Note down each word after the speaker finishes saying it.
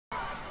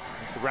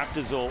The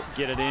Raptors will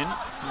get it in.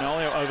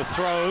 Finolio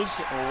overthrows,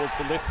 or was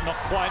the lift not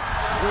quite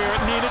where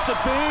it needed to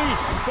be?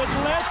 But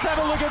let's have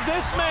a look at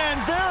this man,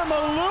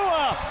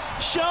 Veramalua,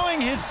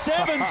 showing his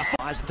sevens.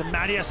 Fires to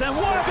Mattias, and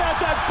what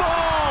about that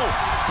ball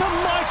to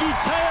Mikey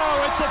Teo?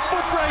 It's a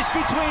foot race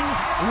between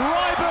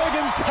Ryberg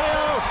and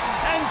Teo,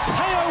 and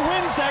Teo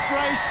wins that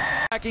race.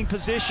 Backing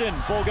position,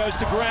 ball goes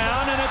to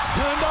ground, and it's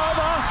turned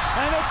over,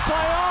 and it's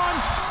play on.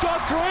 Scott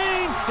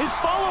Green is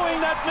following.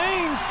 That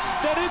means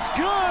that it's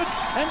good,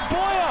 and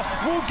Boyer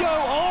will go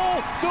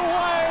all the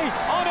way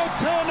on a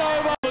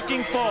turnover.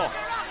 Looking for.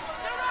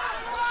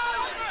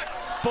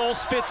 Ball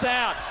spits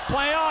out,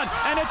 play on,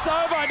 and it's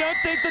over. I don't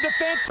think the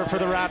defense for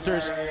the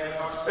Raptors.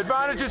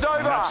 Advantage is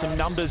over. Have some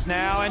numbers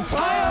now, and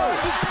Teo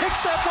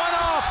picks that one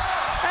off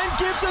and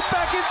gives it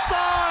back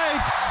inside.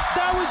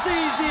 That was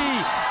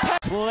easy.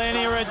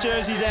 Plenty of red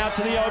jerseys out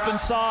to the open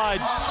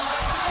side.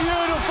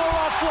 Beautiful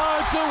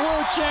offload to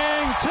Wu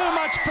Chang. Too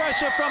much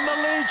pressure from the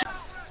Legion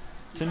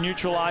to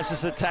neutralise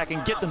this attack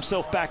and get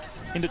themselves back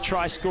into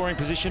try-scoring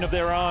position of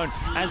their own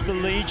as the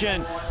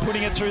Legion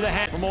putting it through the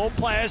hand from all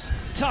players.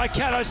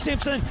 Taikato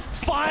Simpson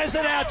fires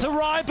it out to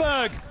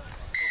Ryberg,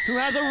 who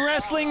has a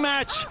wrestling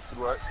match.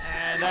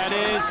 And that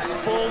is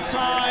full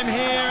time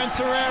here in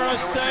Torero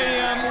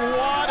Stadium.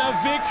 What a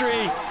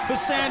victory for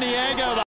San Diego.